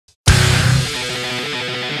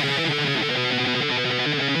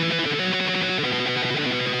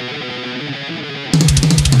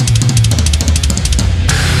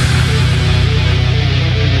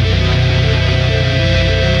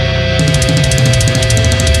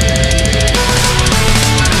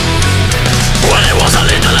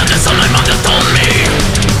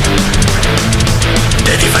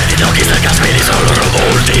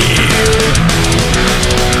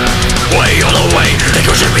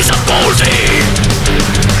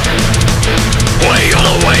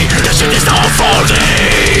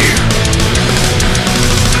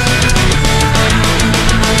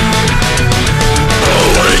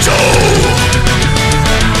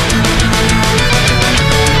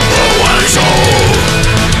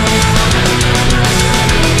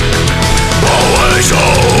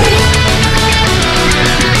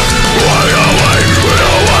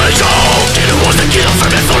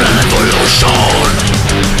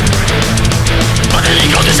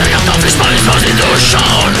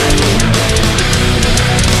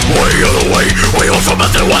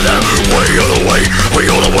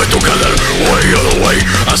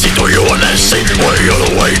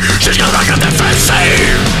she's got back on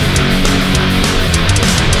defensive.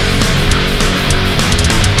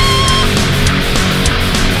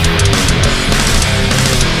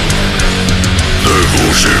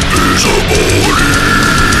 Devotion is a body.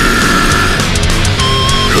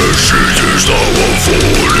 The shit is now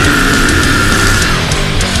unfolding.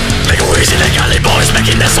 Make it easy, the galley boys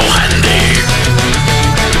making this so handy.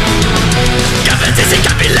 Cavities and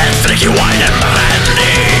capillaries, freaky wine and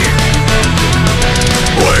brandy.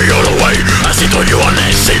 Way all the way, I see through you on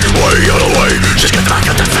this scene. Way all the way, she's got back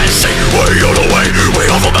on the fencing. Way all the way, we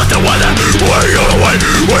all about the weather. Way all the way,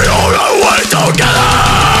 we all the way together.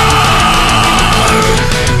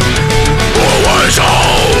 Always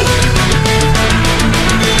home.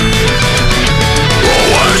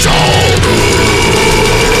 Always home.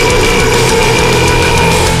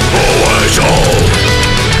 Always home.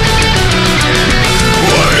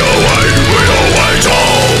 Way away, we always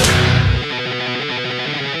home.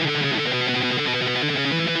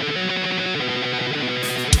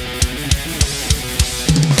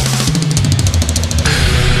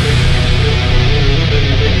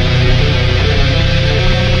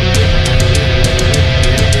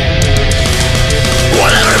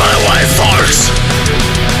 When everybody white farts.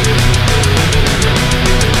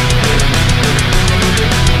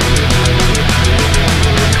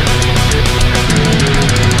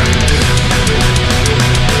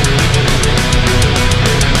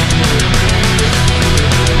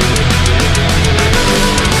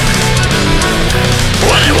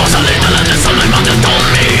 When it was a little and then something mother told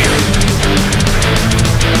me.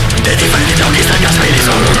 The defending doggies that got me is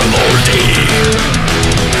all moldy.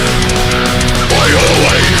 Way all the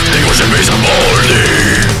way, they was a piece of moldy.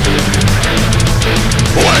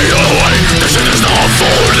 Way all the way, the shit is not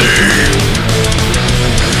unfolding.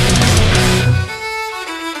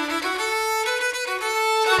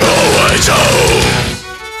 Always home.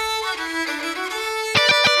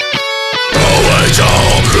 Always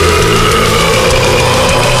home.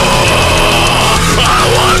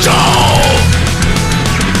 Always home.